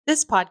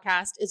This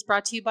podcast is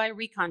brought to you by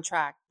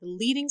Recontract, the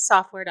leading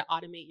software to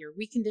automate your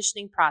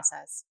reconditioning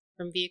process.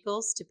 From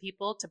vehicles to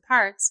people to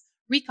parts,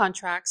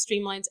 Recontract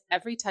streamlines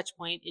every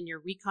touchpoint in your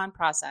recon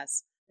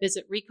process.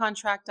 Visit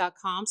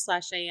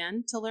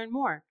recontract.com/AN to learn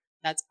more.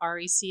 That's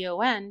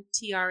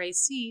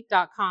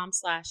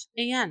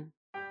RECONTRAC.com/AN.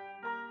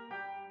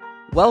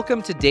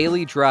 Welcome to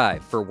Daily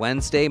Drive for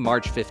Wednesday,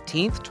 March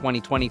 15th,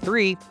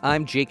 2023.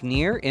 I'm Jake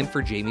Neer, in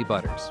for Jamie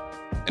Butters.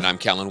 And I'm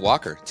Kellen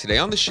Walker. Today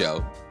on the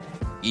show,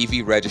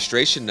 EV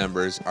registration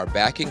numbers are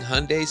backing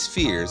Hyundai's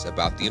fears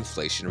about the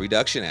Inflation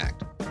Reduction Act.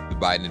 The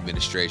Biden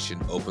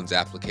administration opens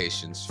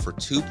applications for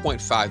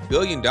 $2.5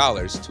 billion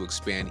to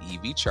expand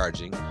EV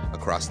charging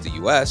across the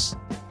U.S.,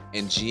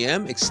 and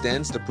GM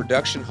extends the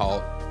production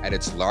halt at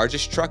its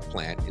largest truck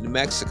plant in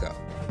Mexico.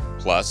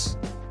 Plus,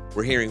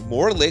 we're hearing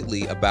more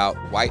lately about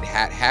white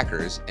hat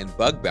hackers and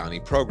bug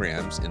bounty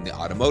programs in the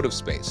automotive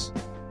space.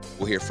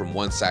 We'll hear from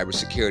one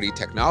cybersecurity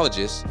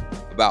technologist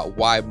about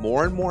why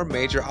more and more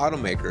major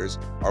automakers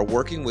are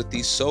working with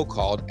these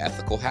so-called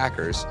ethical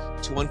hackers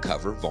to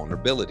uncover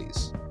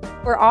vulnerabilities.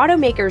 For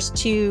automakers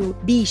to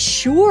be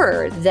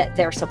sure that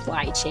their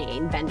supply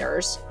chain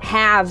vendors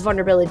have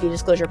vulnerability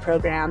disclosure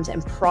programs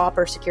and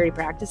proper security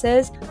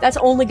practices, that's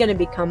only going to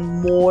become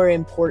more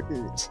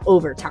important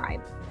over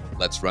time.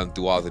 Let's run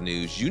through all the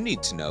news you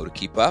need to know to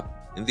keep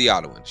up in the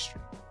auto industry.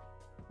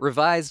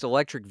 Revised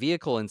electric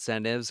vehicle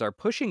incentives are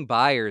pushing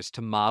buyers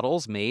to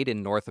models made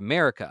in North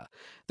America.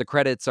 The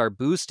credits are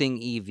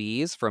boosting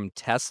EVs from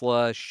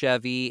Tesla,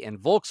 Chevy, and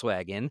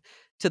Volkswagen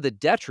to the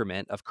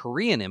detriment of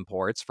Korean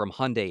imports from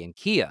Hyundai and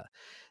Kia.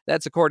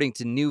 That's according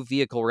to new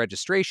vehicle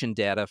registration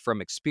data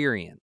from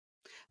Experian.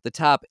 The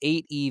top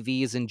 8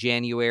 EVs in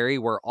January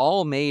were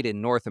all made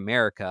in North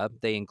America.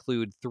 They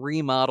include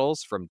 3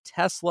 models from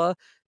Tesla,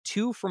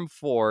 2 from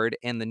Ford,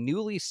 and the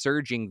newly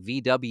surging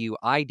VW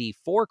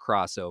ID4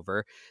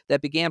 crossover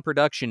that began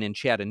production in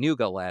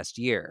Chattanooga last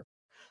year.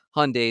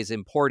 Hyundai's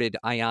imported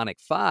Ioniq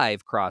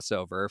 5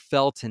 crossover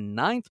fell to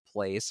 9th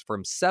place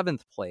from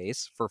 7th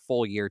place for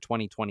full year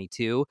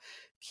 2022.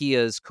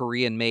 Kia's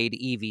Korean-made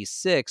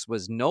EV6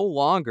 was no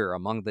longer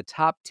among the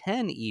top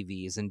 10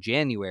 EVs in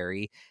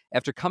January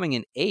after coming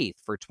in 8th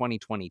for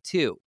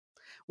 2022.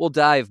 We'll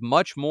dive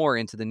much more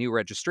into the new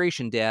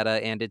registration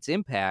data and its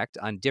impact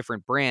on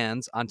different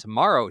brands on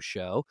tomorrow's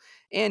show,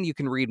 and you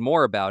can read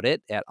more about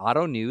it at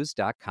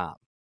autonews.com.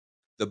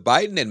 The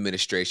Biden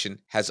administration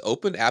has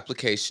opened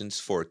applications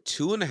for a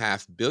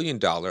 $2.5 billion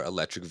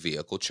electric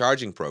vehicle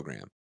charging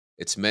program.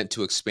 It's meant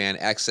to expand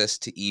access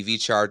to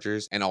EV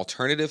chargers and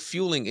alternative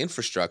fueling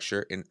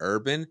infrastructure in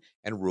urban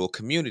and rural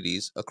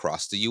communities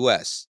across the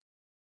U.S.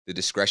 The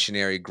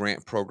discretionary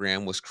grant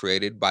program was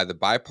created by the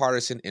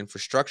bipartisan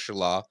infrastructure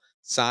law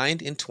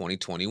signed in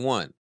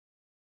 2021.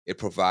 It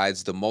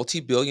provides the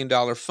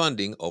multi-billion-dollar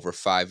funding over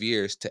 5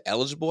 years to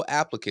eligible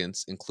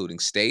applicants, including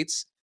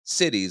states,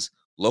 cities,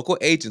 local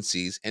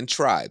agencies, and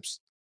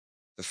tribes.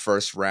 The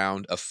first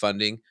round of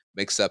funding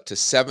makes up to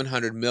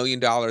 $700 million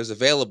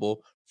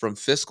available from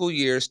fiscal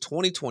years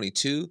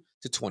 2022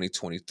 to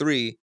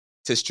 2023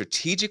 to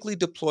strategically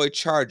deploy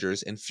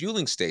chargers and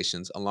fueling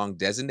stations along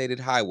designated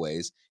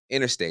highways,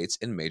 interstates,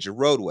 and major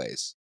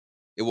roadways.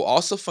 It will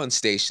also fund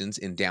stations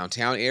in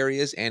downtown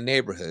areas and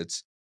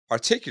neighborhoods,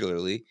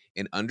 particularly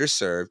in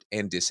underserved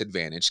and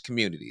disadvantaged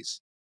communities.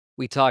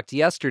 We talked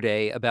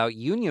yesterday about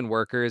union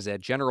workers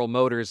at General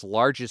Motors'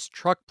 largest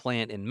truck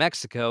plant in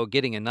Mexico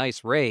getting a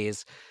nice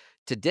raise.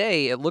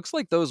 Today, it looks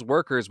like those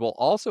workers will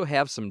also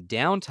have some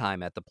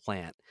downtime at the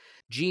plant.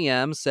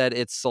 GM said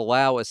its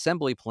Silao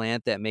assembly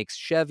plant that makes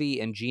Chevy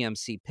and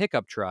GMC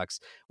pickup trucks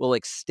will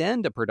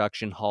extend a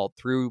production halt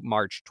through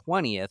March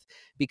 20th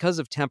because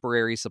of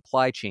temporary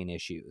supply chain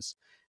issues.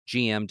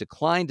 GM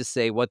declined to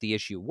say what the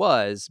issue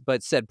was,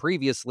 but said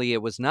previously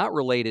it was not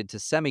related to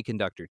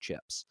semiconductor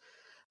chips.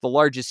 The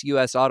largest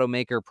U.S.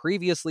 automaker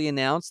previously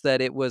announced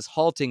that it was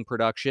halting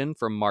production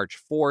from March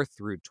 4th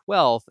through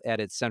 12th at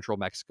its Central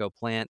Mexico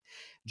plant.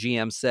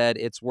 GM said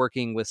it's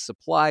working with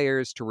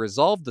suppliers to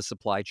resolve the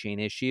supply chain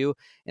issue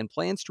and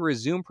plans to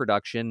resume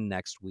production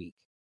next week.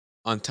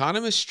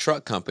 Autonomous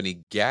truck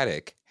company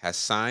Gatik has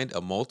signed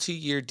a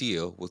multi-year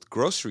deal with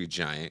grocery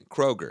giant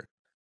Kroger.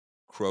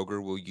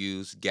 Kroger will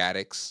use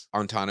Gatik's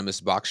autonomous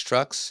box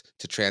trucks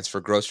to transfer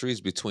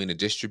groceries between a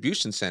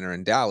distribution center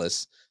in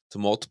Dallas to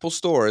multiple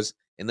stores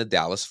in the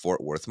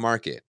Dallas-Fort Worth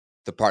market.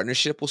 The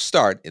partnership will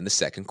start in the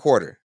second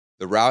quarter.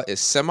 The route is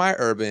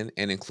semi-urban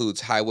and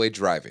includes highway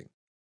driving.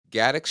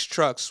 Gatik's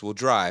trucks will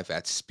drive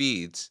at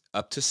speeds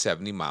up to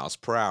 70 miles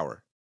per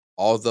hour.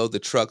 Although the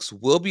trucks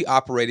will be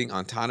operating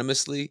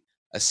autonomously,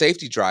 a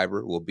safety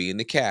driver will be in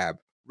the cab,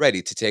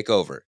 ready to take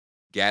over.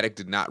 Gatik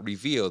did not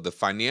reveal the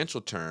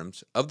financial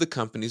terms of the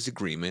company's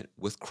agreement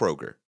with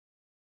Kroger.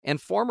 And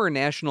former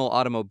National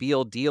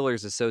Automobile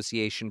Dealers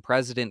Association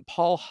President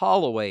Paul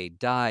Holloway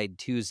died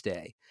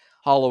Tuesday.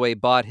 Holloway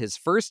bought his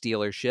first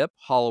dealership,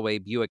 Holloway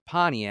Buick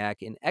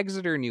Pontiac, in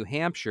Exeter, New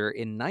Hampshire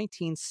in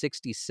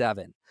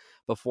 1967.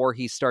 Before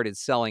he started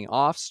selling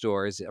off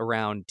stores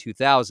around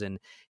 2000,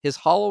 his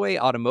Holloway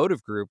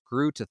Automotive Group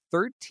grew to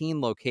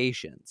 13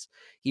 locations.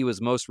 He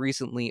was most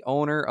recently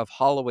owner of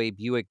Holloway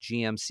Buick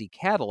GMC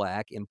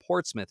Cadillac in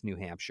Portsmouth, New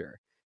Hampshire.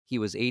 He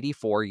was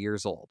 84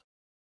 years old.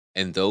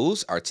 And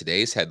those are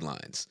today's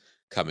headlines.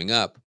 Coming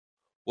up,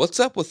 what's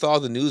up with all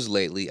the news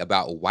lately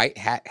about white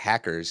hat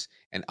hackers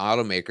and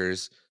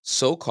automakers'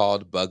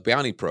 so-called bug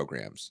bounty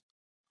programs?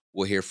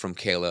 We'll hear from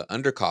Kayla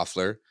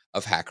Underkoffler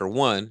of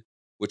HackerOne,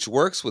 which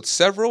works with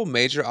several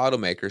major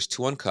automakers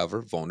to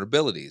uncover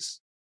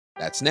vulnerabilities.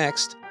 That's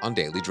next on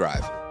Daily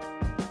Drive.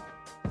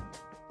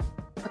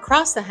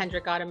 Across the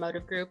Hendrick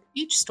Automotive Group,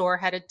 each store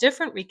had a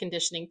different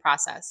reconditioning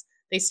process.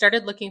 They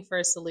started looking for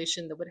a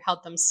solution that would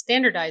help them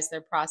standardize their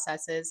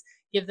processes,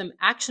 give them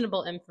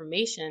actionable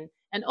information,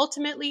 and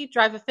ultimately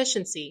drive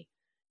efficiency.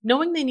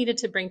 Knowing they needed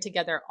to bring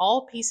together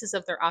all pieces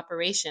of their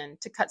operation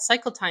to cut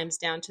cycle times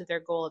down to their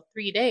goal of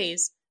 3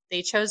 days,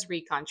 they chose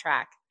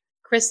ReconTrack.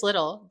 Chris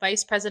Little,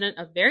 Vice President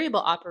of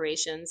Variable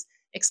Operations,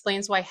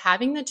 explains why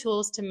having the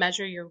tools to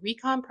measure your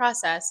recon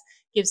process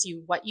gives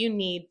you what you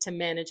need to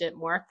manage it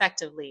more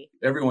effectively.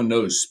 Everyone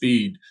knows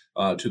speed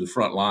to the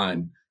front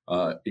line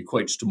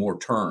equates to more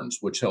turns,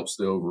 which helps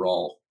the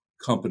overall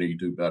company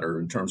do better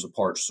in terms of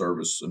parts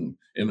service and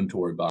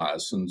inventory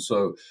buys. And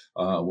so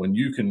when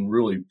you can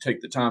really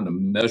take the time to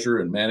measure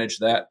and manage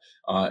that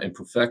and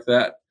perfect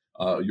that,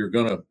 you're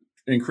going to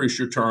increase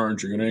your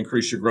turns, you're going to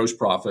increase your gross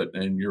profit,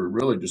 and you're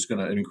really just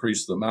going to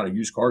increase the amount of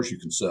used cars you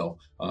can sell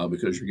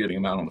because you're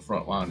getting them out on the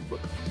front line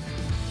quicker.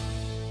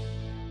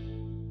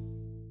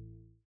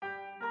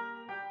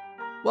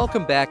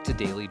 Welcome back to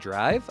Daily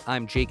Drive.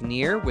 I'm Jake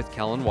Neer with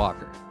Kellen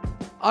Walker.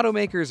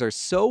 Automakers are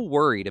so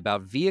worried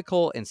about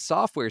vehicle and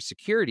software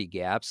security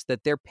gaps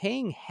that they're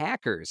paying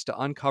hackers to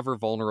uncover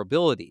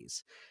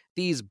vulnerabilities.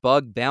 These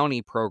bug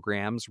bounty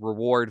programs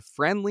reward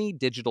friendly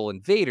digital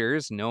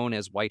invaders, known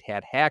as white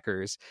hat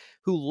hackers,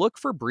 who look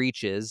for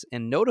breaches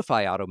and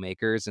notify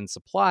automakers and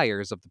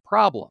suppliers of the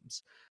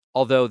problems.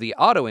 Although the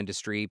auto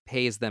industry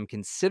pays them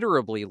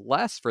considerably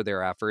less for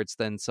their efforts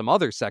than some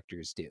other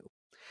sectors do.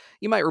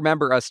 You might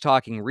remember us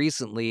talking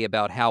recently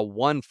about how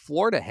one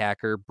Florida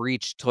hacker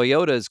breached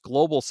Toyota's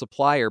global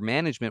supplier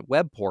management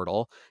web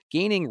portal,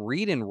 gaining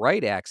read and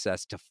write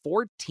access to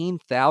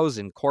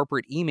 14,000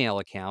 corporate email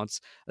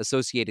accounts,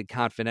 associated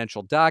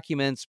confidential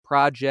documents,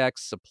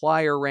 projects,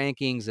 supplier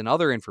rankings, and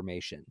other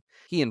information.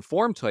 He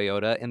informed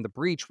Toyota, and the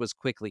breach was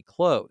quickly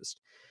closed.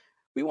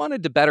 We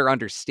wanted to better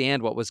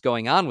understand what was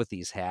going on with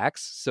these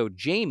hacks, so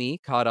Jamie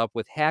caught up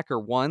with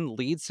HackerOne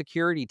lead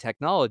security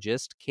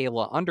technologist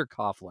Kayla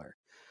Underkoffler.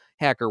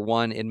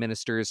 HackerOne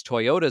administers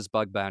Toyota's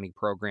bug bounty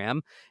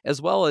program,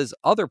 as well as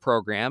other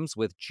programs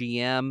with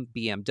GM,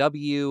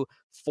 BMW,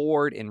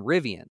 Ford, and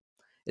Rivian.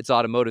 Its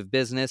automotive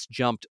business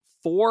jumped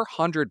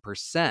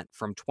 400%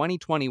 from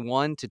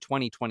 2021 to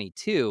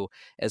 2022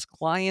 as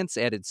clients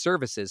added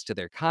services to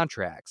their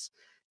contracts.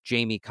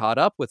 Jamie caught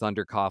up with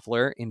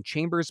Underkoffler in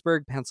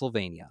Chambersburg,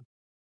 Pennsylvania.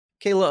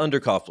 Kayla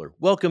Underkoffler,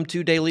 welcome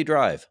to Daily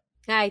Drive.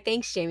 Hi,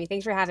 thanks, Jamie.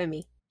 Thanks for having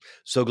me.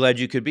 So glad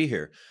you could be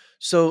here.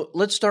 So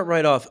let's start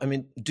right off.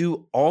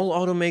 Do all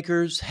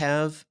automakers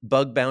have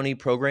bug bounty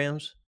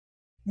programs?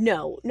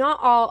 No, not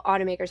all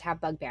automakers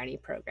have bug bounty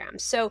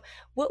programs. So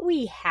what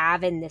we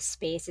have in this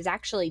space is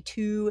actually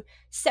two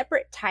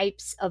separate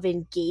types of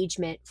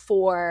engagement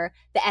for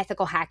the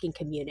ethical hacking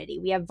community.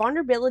 We have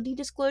vulnerability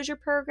disclosure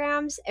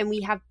programs and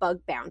we have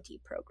bug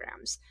bounty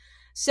programs.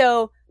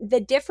 So the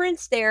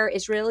difference there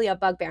is really a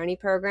bug bounty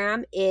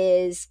program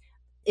is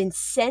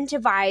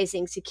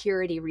incentivizing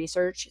security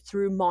research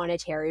through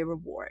monetary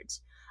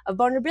rewards. A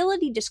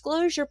vulnerability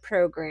disclosure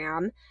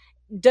program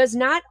does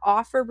not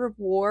offer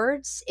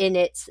rewards in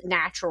its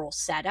natural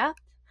setup,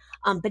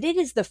 but it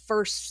is the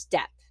first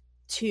step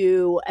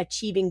to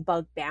achieving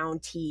bug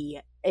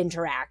bounty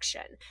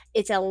interaction.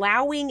 It's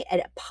allowing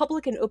a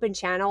public and open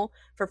channel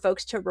for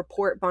folks to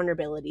report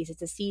vulnerabilities.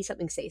 It's a see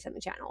something, say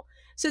something channel.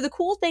 So the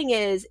cool thing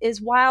is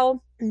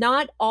while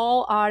not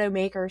all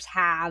automakers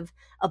have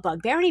a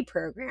bug bounty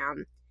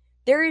program,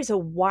 there is a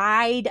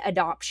wide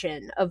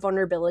adoption of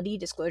vulnerability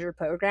disclosure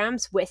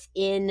programs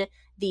within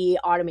the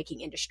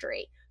automaking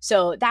industry.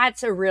 So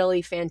that's a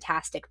really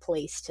fantastic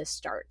place to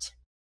start.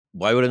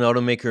 Why would an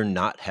automaker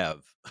not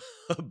have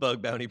a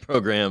bug bounty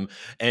program?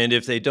 And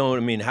if they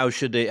don't, how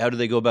do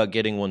they go about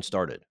getting one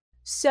started?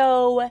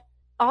 So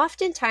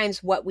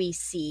oftentimes what we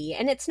see,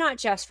 and it's not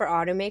just for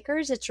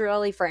automakers, it's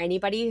really for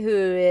anybody who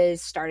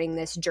is starting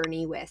this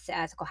journey with the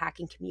ethical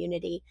hacking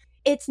community.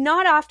 It's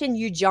not often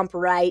you jump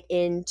right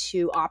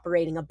into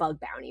operating a bug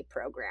bounty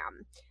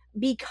program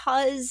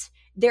because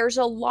there's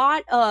a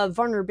lot of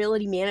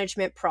vulnerability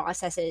management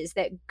processes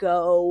that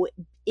go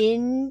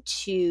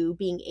into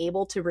being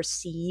able to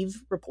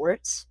receive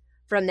reports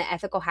from the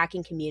ethical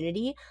hacking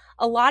community.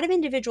 A lot of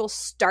individuals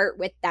start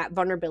with that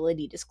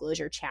vulnerability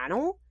disclosure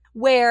channel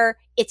where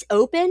it's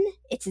open,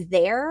 it's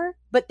there,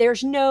 but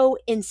there's no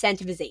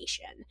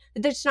incentivization.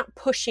 There's not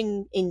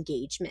pushing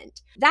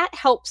engagement. That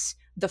helps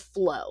the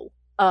flow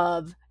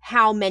of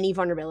how many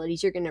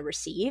vulnerabilities you're going to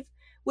receive.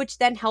 which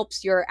then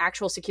helps your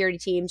actual security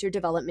teams, your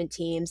development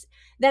teams,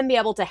 then be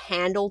able to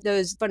handle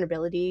those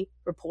vulnerability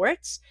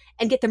reports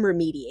and get them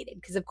remediated.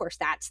 Because of course,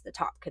 that's the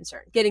top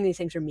concern, getting these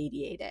things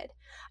remediated.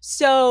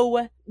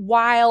 So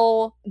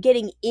while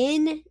getting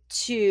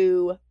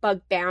into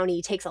bug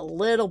bounty takes a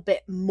little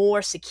bit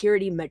more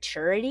security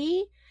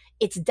maturity,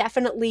 it's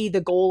definitely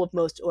the goal of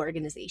most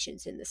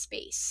organizations in the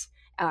space.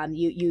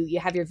 You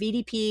have your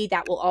VDP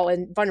that will all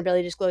in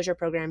vulnerability disclosure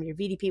program, your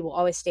VDP will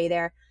always stay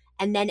there.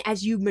 And then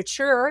as you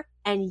mature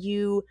and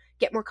you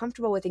get more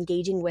comfortable with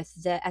engaging with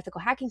the ethical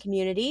hacking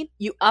community,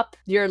 you up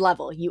your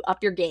level, you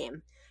up your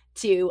game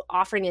to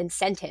offering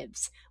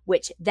incentives,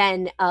 which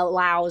then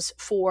allows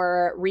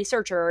for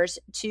researchers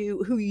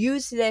who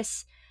use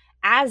this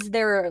as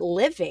their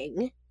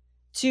living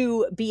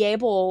to be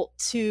able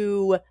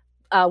to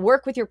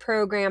work with your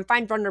program,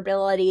 find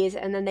vulnerabilities,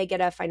 and then they get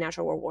a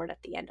financial reward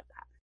at the end of that.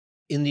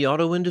 In the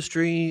auto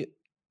industry,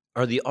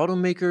 are the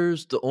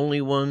automakers the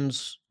only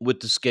ones with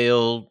the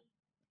scale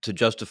to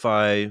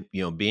justify,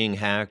 being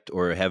hacked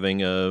or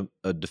having a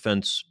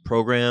defense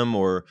program?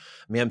 Or,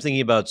 I mean, I'm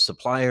thinking about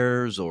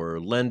suppliers or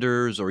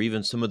lenders or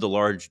even some of the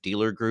large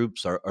dealer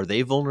groups. Are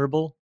they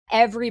vulnerable?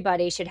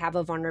 Everybody should have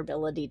a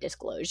vulnerability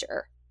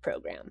disclosure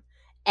program.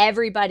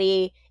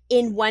 Everybody,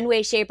 in one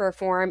way, shape, or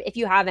form, if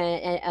you have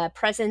a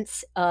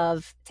presence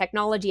of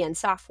technology and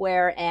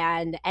software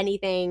and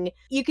anything,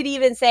 you could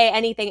even say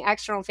anything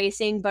external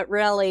facing, but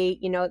really,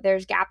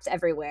 there's gaps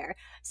everywhere.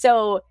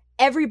 So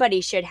everybody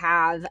should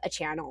have a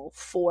channel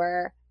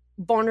for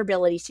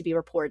vulnerabilities to be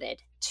reported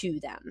to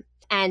them.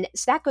 And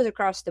so that goes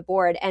across the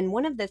board. And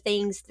one of the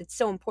things that's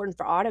so important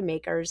for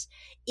automakers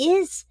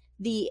is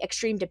the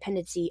extreme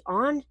dependency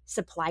on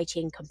supply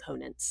chain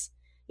components.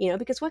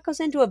 Because what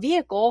goes into a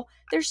vehicle,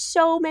 there's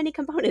so many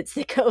components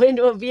that go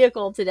into a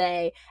vehicle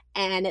today,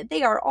 and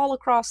they are all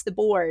across the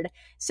board.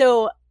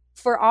 So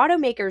for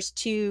automakers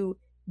to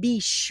be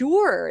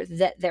sure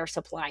that their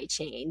supply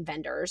chain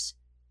vendors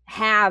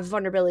have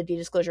vulnerability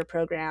disclosure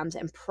programs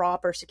and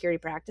proper security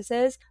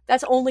practices,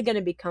 that's only going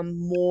to become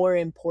more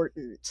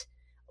important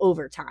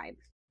over time.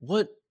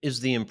 What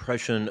is the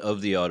impression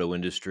of the auto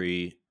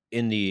industry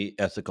in the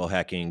ethical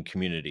hacking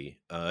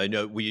community? I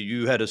know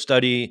you had a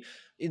study.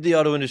 The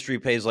auto industry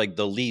pays like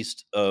the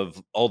least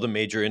of all the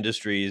major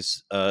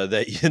industries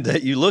that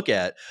you look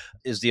at.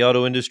 Is the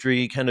auto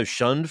industry kind of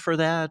shunned for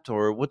that,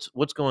 or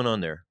what's going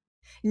on there?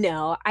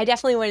 No, I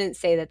definitely wouldn't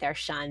say that they're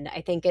shunned.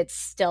 I think it's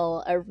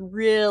still a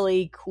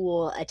really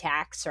cool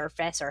attack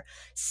surface or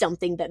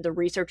something that the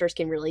researchers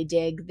can really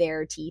dig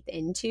their teeth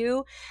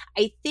into.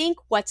 I think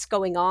what's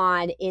going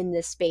on in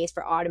this space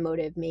for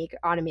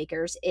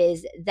automakers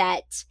is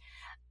that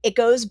it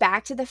goes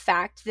back to the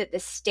fact that the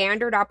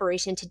standard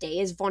operation today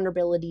is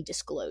vulnerability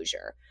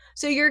disclosure.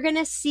 So you're going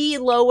to see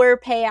lower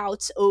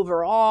payouts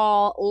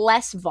overall,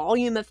 less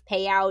volume of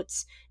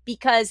payouts,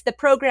 because the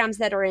programs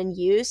that are in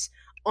use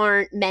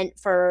aren't meant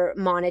for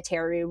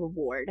monetary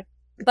reward.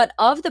 But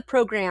of the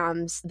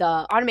programs,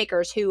 the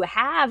automakers who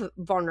have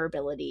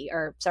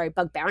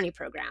bug bounty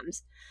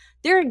programs,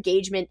 their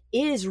engagement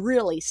is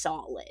really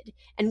solid.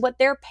 And what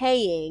they're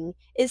paying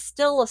is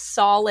still a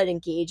solid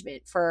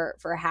engagement for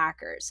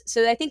hackers.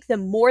 So I think the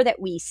more that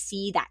we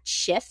see that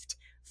shift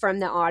from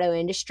the auto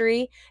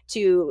industry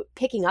to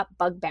picking up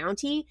bug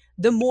bounty,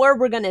 the more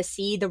we're going to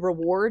see the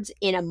rewards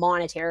in a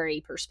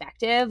monetary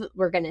perspective.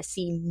 We're going to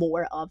see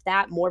more of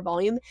that, more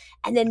volume.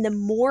 And then the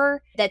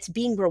more that's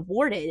being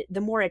rewarded,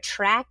 the more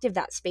attractive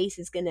that space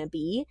is going to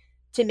be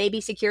to maybe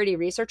security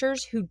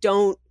researchers who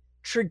don't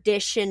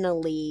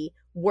traditionally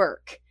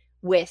work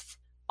with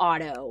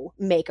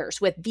automakers,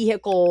 with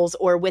vehicles,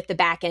 or with the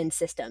back-end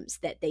systems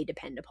that they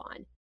depend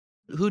upon.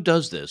 Who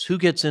does this? Who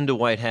gets into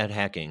white hat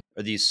hacking?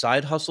 Are these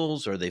side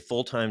hustles? Are they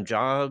full-time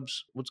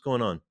jobs? What's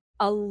going on?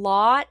 A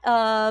lot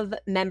of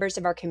members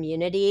of our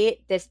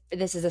community, this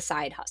is a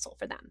side hustle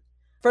for them.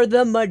 For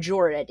the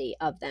majority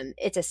of them,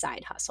 it's a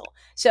side hustle.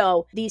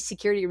 So these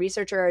security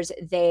researchers,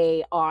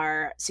 they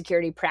are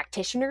security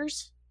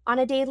practitioners on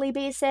a daily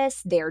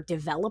basis. They're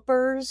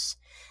developers.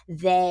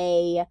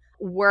 They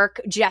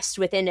work just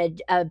within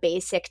a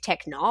basic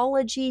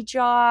technology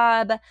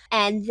job.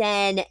 And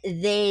then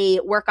they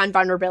work on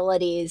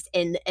vulnerabilities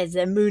as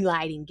a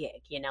moonlighting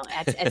gig,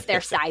 as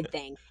their side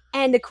thing.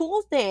 And the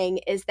cool thing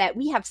is that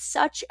we have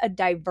such a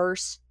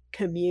diverse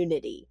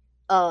community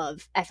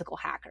of ethical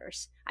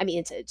hackers. I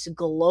mean, it's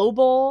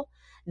global.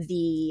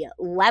 The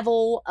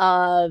level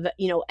of,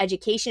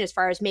 education, as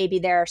far as maybe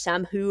there are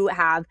some who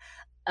have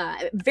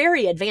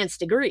very advanced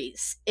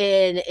degrees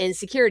in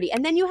security.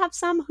 And then you have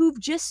some who've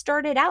just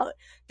started out.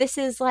 This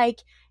is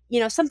like,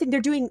 something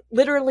they're doing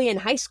literally in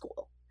high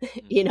school,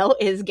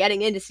 is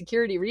getting into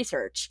security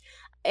research.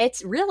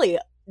 It's really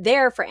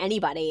there for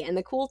anybody. And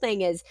the cool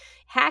thing is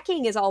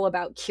hacking is all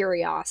about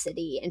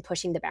curiosity and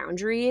pushing the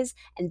boundaries.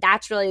 And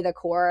that's really the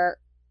core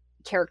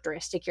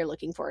characteristic you're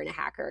looking for in a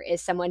hacker,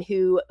 is someone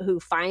who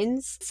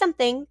finds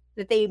something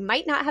that they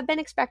might not have been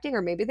expecting,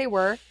 or maybe they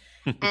were.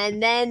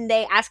 And then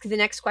they ask the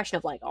next question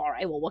of like, all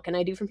right, well, what can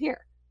I do from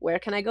here? Where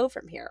can I go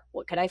from here?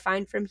 What could I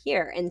find from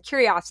here? And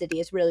curiosity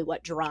is really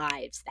what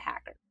drives the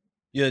hacker.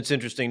 Yeah, it's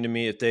interesting to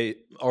me if they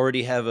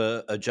already have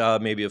a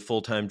job, maybe a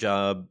full-time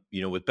job,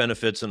 with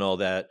benefits and all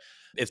that.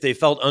 If they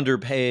felt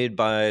underpaid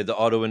by the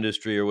auto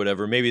industry or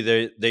whatever,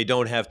 maybe they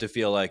don't have to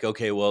feel like,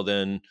 okay, well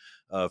then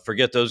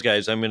forget those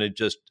guys. I'm going to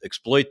just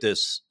exploit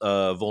this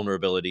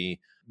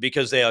vulnerability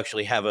because they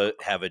actually have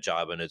a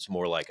job and it's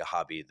more like a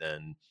hobby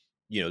than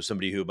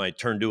somebody who might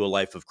turn to a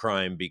life of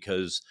crime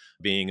because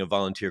being a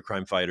volunteer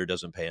crime fighter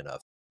doesn't pay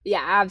enough.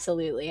 Yeah,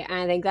 absolutely. And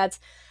I think that's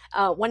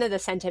one of the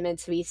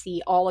sentiments we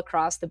see all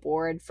across the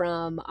board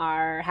from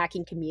our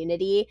hacking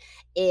community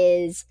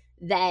is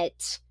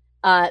that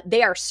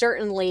they are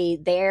certainly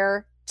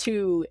there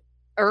to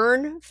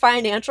earn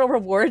financial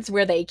rewards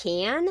where they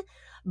can,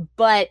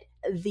 but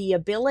the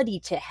ability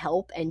to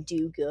help and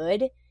do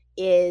good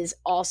is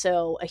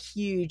also a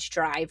huge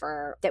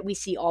driver that we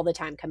see all the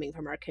time coming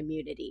from our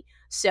community.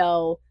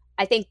 So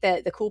I think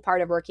that the cool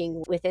part of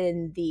working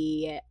within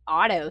the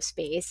auto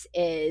space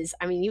is,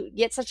 I mean, you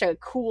get such a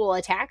cool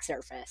attack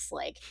surface.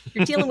 Like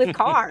you're dealing with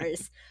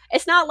cars.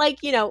 It's not like,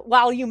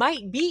 while you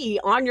might be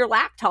on your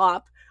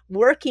laptop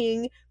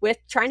working with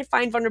trying to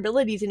find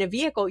vulnerabilities in a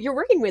vehicle, you're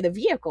working with a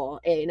vehicle.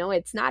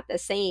 It's not the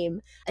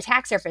same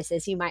attack surface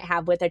as you might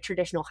have with a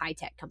traditional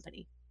high-tech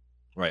company.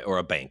 Right. Or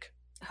a bank.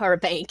 Or a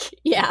bank.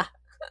 Yeah.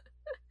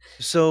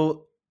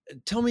 So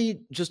tell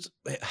me just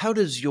how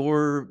does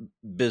your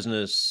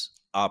business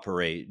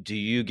operate? Do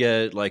you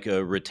get like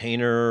a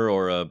retainer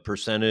or a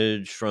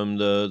percentage from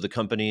the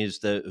companies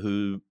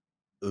whose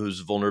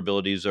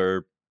vulnerabilities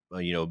are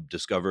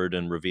discovered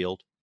and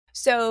revealed?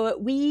 So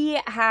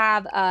we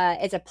have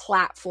it's a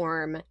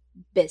platform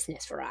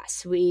business for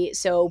us.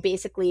 So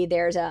basically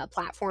there's a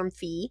platform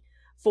fee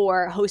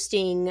for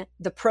hosting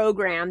the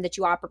program that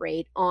you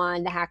operate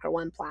on the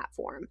HackerOne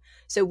platform.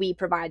 So we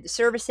provide the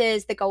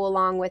services that go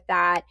along with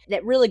that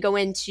really go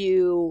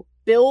into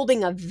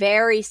building a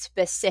very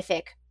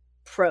specific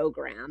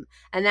program.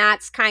 And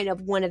that's kind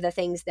of one of the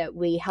things that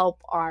we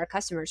help our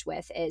customers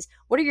with is,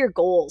 what are your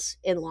goals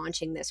in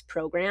launching this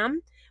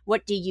program?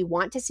 What do you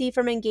want to see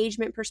from an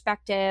engagement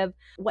perspective?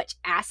 What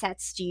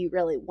assets do you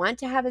really want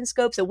to have in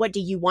scope? So what do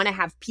you want to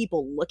have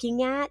people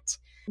looking at?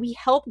 We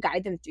help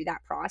guide them through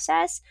that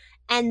process.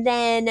 And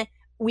then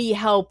we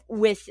help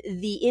with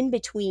the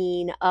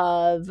in-between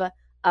of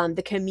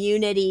the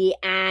community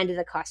and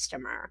the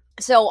customer.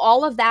 So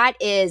all of that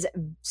is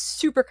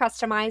super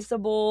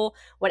customizable,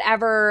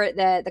 whatever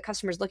the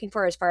customer is looking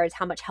for as far as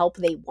how much help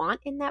they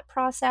want in that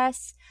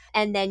process.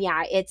 And then,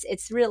 yeah,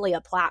 it's really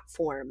a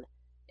platform.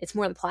 It's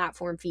more the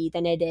platform fee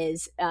than it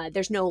is.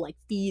 There's no like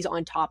fees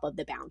on top of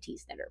the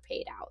bounties that are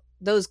paid out.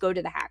 Those go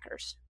to the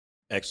hackers.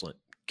 Excellent.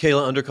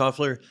 Kayla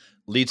Underkoffler,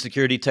 lead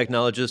security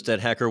technologist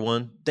at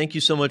HackerOne. Thank you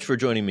so much for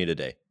joining me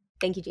today.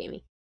 Thank you,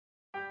 Jamie.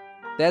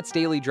 That's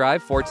Daily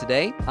Drive for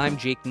today. I'm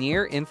Jake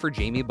Neer in for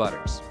Jamie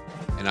Butters.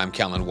 And I'm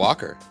Kellen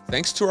Walker.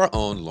 Thanks to our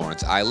own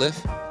Lawrence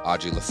Iliff,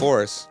 Audrey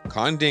LaForest,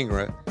 Con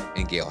Dingra,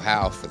 and Gail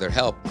Howe for their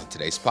help on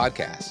today's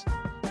podcast.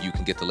 You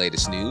can get the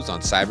latest news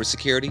on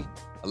cybersecurity,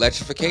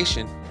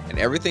 electrification, and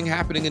everything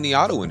happening in the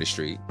auto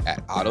industry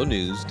at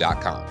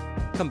autonews.com.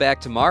 Come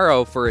back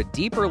tomorrow for a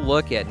deeper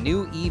look at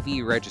new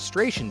EV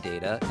registration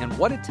data and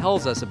what it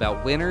tells us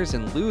about winners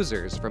and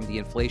losers from the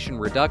Inflation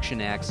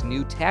Reduction Act's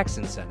new tax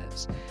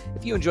incentives.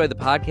 If you enjoyed the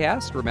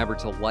podcast, remember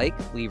to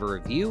like, leave a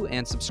review,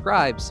 and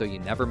subscribe so you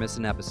never miss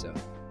an episode.